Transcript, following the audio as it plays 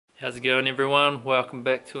How's it going, everyone? Welcome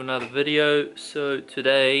back to another video. So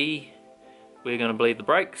today we're going to bleed the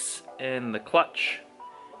brakes and the clutch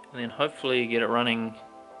and then hopefully get it running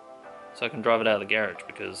so I can drive it out of the garage,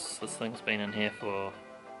 because this thing's been in here for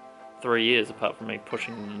 3 years apart from me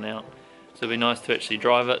pushing it in and out. So it'd be nice to actually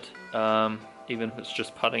drive it, even if it's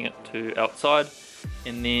just putting it to outside,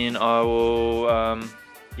 and then I will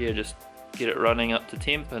just get it running up to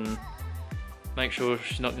temp and make sure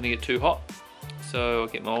she's not going to get too hot. So I'll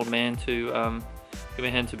get my old man to give me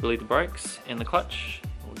a hand to bleed the brakes and the clutch.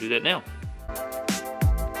 We'll do that now. All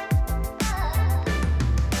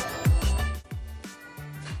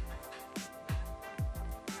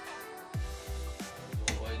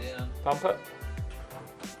the way down. Pump it.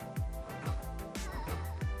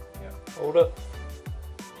 Yeah. Hold it.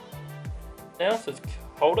 Now, so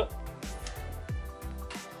hold it.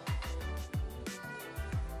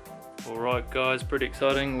 Alright guys, pretty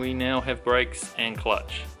exciting. We now have brakes and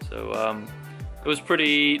clutch. So it was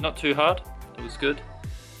not too hard, it was good.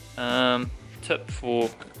 Tip for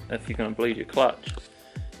if you're going to bleed your clutch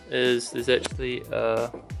is there's actually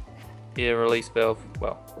a air release valve,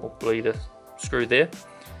 or bleeder screw there.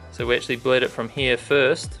 So we actually bleed it from here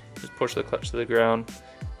first, just push the clutch to the ground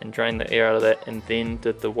and drain the air out of that, and then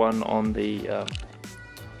did the one on the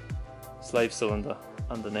slave cylinder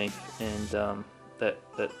underneath, and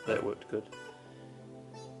that worked good.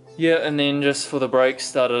 Yeah, and then just for the brakes,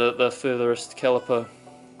 started at the furthest caliper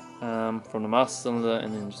from the master cylinder,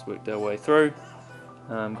 and then just worked our way through.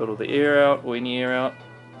 Got all the air out, or any air out.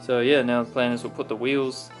 So yeah, now the plan is we'll put the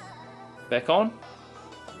wheels back on,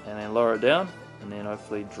 and then lower it down, and then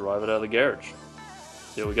hopefully drive it out of the garage.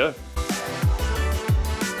 There we go.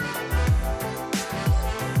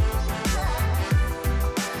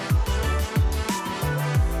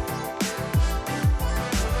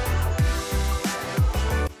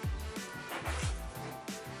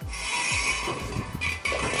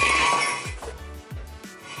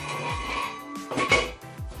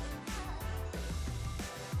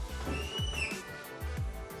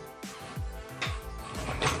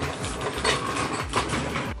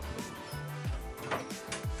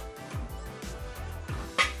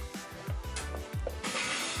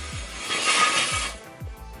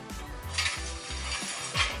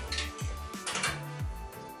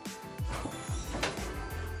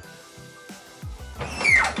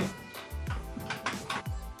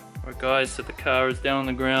 Alright guys, so the car is down on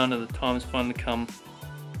the ground and the time has finally come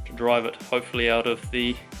to drive it, hopefully out of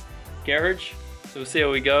the garage. So we'll see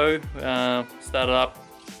how we go. Start it up,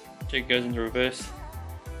 check it goes into reverse,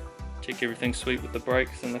 check everything's sweet with the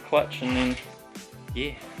brakes and the clutch, and then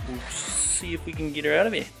yeah, we'll see if we can get her out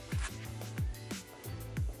of here.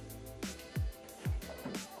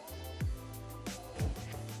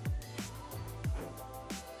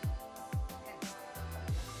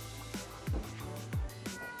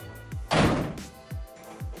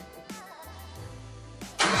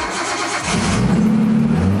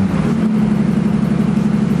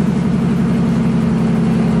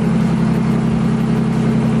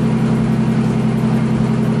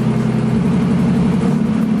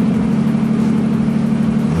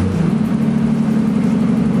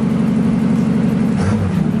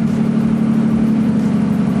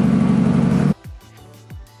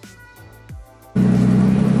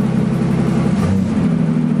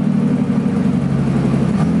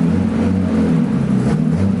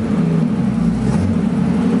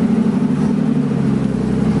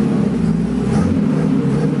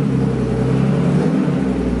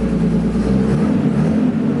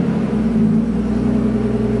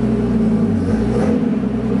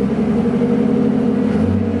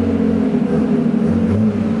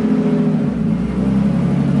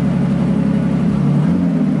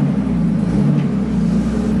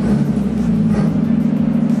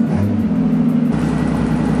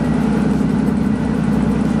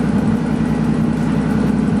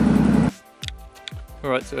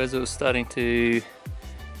 Alright, so as it was starting to,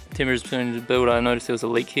 temperature was starting to build, I noticed there was a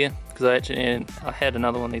leak here, because I had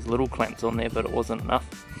another one of these little clamps on there, but it wasn't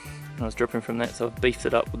enough, and I was dripping from that, so I've beefed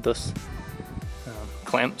it up with this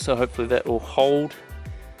clamp, so hopefully that will hold.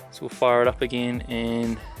 So we'll fire it up again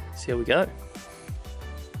and see how we go.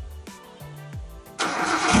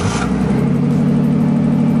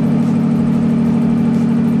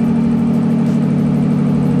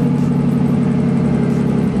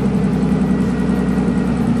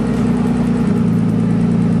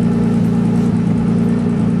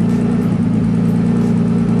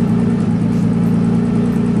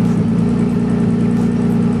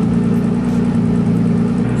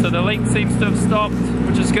 leak seems to have stopped,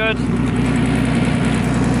 which is good.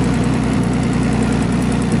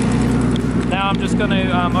 Now I'm just going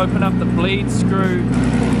to open up the bleed screw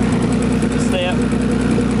just there.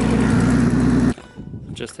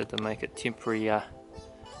 Just had to make it temporary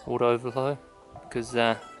auto overflow because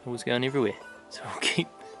it was going everywhere. So we'll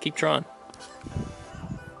keep trying.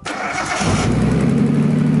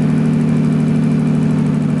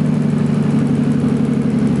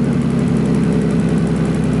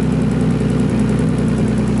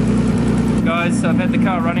 So I've had the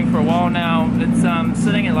car running for a while now. It's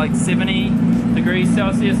sitting at like 70 degrees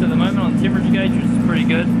Celsius at the moment on the temperature gauge, which is pretty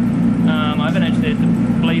good. I haven't actually had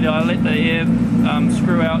to bleed it. I let the air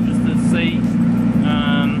screw out just to see.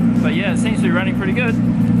 But yeah, it seems to be running pretty good.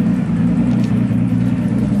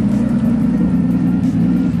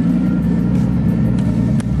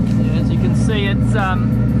 Yeah, as you can see, it's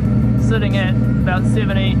sitting at about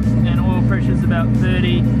 70 and oil pressure is about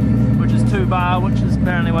 30. Which is 2 bar, which is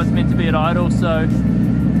apparently what's meant to be at idle. So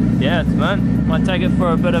yeah, it's fun. Might take it for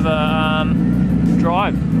a bit of a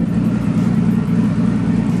drive.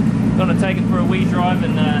 Gonna take it for a wee drive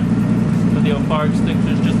and with the old fire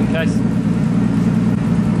extinguishers just in case.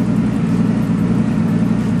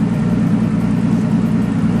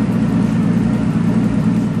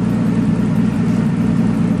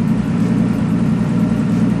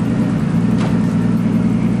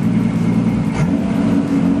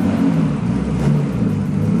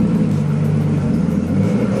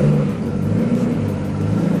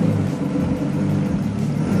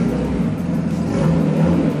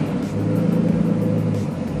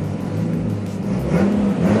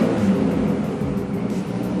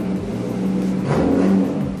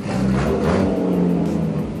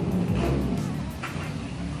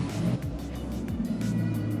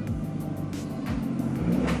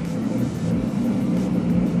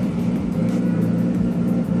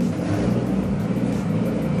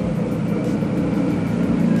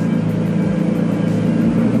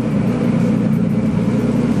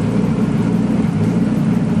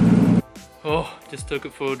 Oh, just took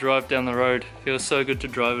it for a drive down the road. Feels so good to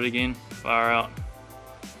drive it again. Far out.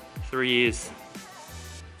 3 years.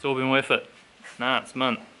 It's all been worth it. Nah, it's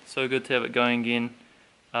mint. So good to have it going again.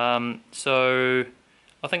 So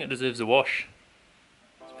I think it deserves a wash.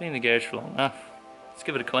 It's been in the garage for long enough. Let's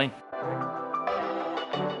give it a clean.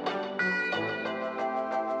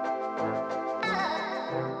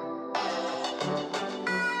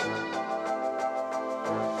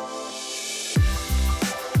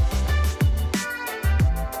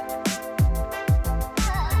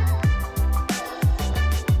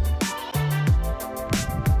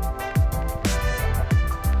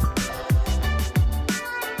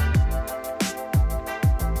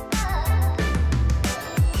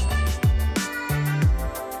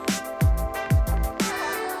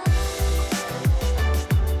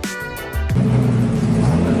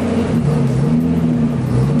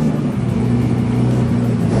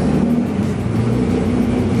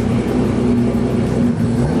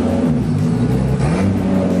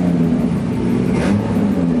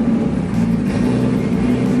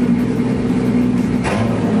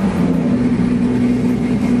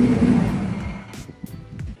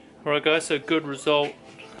 Alright guys, so good result.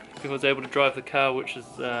 I was able to drive the car, which is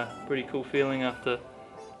a pretty cool feeling after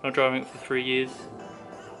not driving it for 3 years.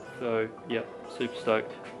 So yeah, super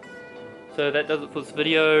stoked. So that does it for this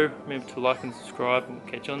video. Remember to like and subscribe, and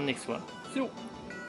we'll catch you on the next one. See you.